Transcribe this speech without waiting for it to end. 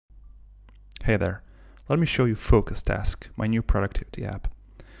Hey there, let me show you FocusTask, my new productivity app.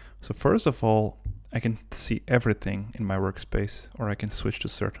 So first of all, I can see everything in my workspace, or I can switch to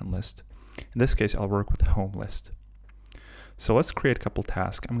certain list. In this case, I'll work with home list. So let's create a couple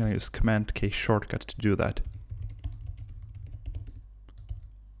tasks. I'm going to use Command-K shortcut to do that.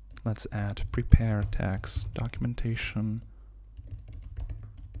 Let's add prepare tax documentation.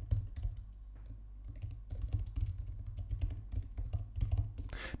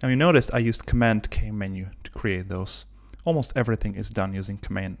 Now you noticed I used Command-K menu to create those. Almost everything is done using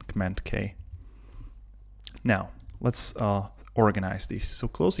Command-K. Now let's organize these. So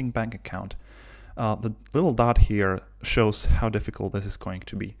closing bank account. The little dot here shows how difficult this is going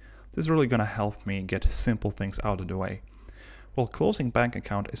to be. This is really going to help me get simple things out of the way. Well, closing bank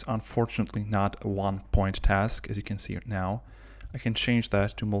account is unfortunately not a one-point task, as you can see now. I can change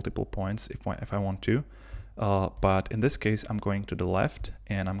that to multiple points if I want to. But in this case, I'm going to the left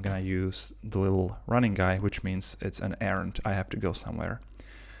and I'm going to use the little running guy, which means it's an errand. I have to go somewhere.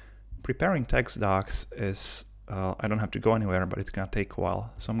 Preparing text docs is, I don't have to go anywhere, but it's going to take a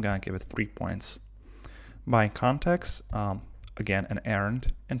while. So I'm going to give it 3 points. Buying contacts, again, an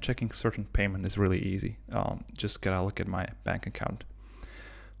errand, and checking certain payment is really easy. Just gotta look at my bank account.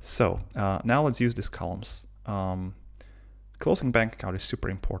 So now let's use these columns. Closing bank account is super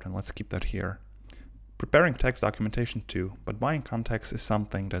important. Let's keep that here. Preparing text documentation too, but buying contacts is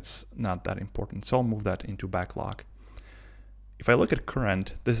something that's not that important, so I'll move that into backlog. If I look at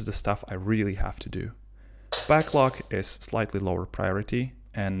current, this is the stuff I really have to do. Backlog is slightly lower priority,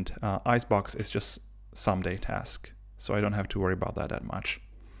 and icebox is just someday task, so I don't have to worry about that much.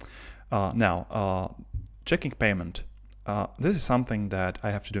 Now, checking payment. This is something that I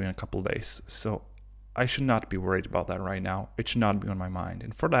have to do in a couple days, so I should not be worried about that right now. It should not be on my mind,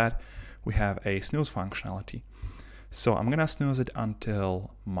 and for that, we have a snooze functionality. So I'm gonna snooze it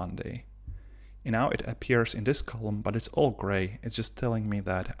until Monday. And now it appears in this column, but it's all gray. It's just telling me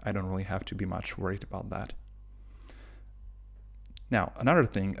that I don't really have to be much worried about that. Now, another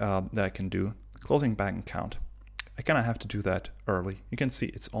thing that I can do, closing bank account. I kind of have to do that early. You can see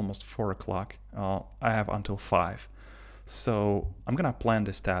it's almost 4 o'clock. I have until 5. So I'm gonna plan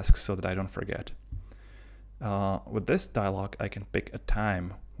this task so that I don't forget. With this dialog, I can pick a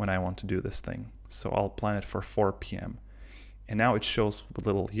time when I want to do this thing. So I'll plan it for 4 p.m. And now it shows a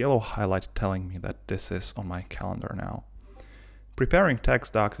little yellow highlight telling me that this is on my calendar now. Preparing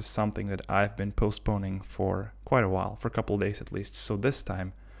text docs is something that I've been postponing for quite a while, for a couple of days at least. So this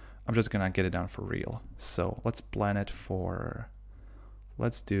time, I'm just gonna get it done for real. So let's plan it for,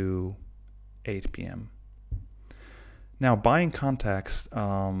 let's do 8 p.m. Now buying contacts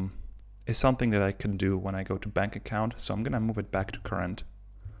is something that I can do when I go to bank account. So I'm gonna move it back to current.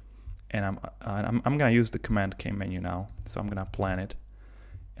 And I'm gonna use the Command-K menu now. So I'm gonna plan it.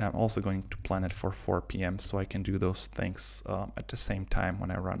 And I'm also going to plan it for 4 p.m. so I can do those things at the same time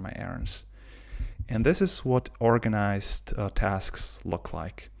when I run my errands. And this is what organized tasks look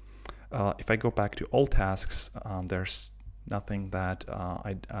like. If I go back to all tasks, there's nothing that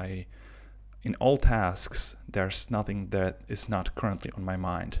in all tasks, there's nothing that is not currently on my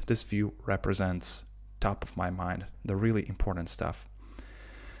mind. This view represents top of my mind, the really important stuff.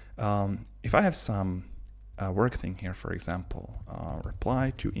 If I have some work thing here, for example,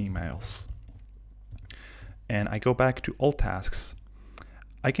 reply to emails, and I go back to all tasks,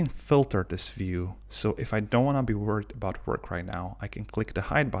 I can filter this view. So if I don't want to be worried about work right now, I can click the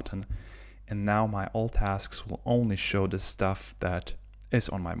hide button, and now my all tasks will only show the stuff that is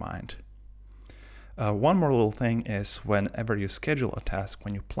on my mind. One more little thing is whenever you schedule a task,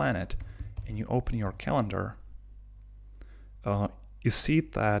 when you plan it and you open your calendar, you see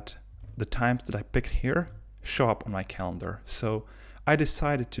that the times that I picked here show up on my calendar. So I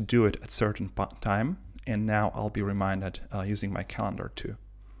decided to do it at certain time, and now I'll be reminded using my calendar too.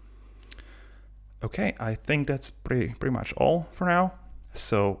 Okay, I think that's pretty much all for now.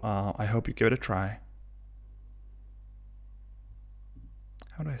 So I hope you give it a try.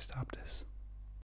 How do I stop this?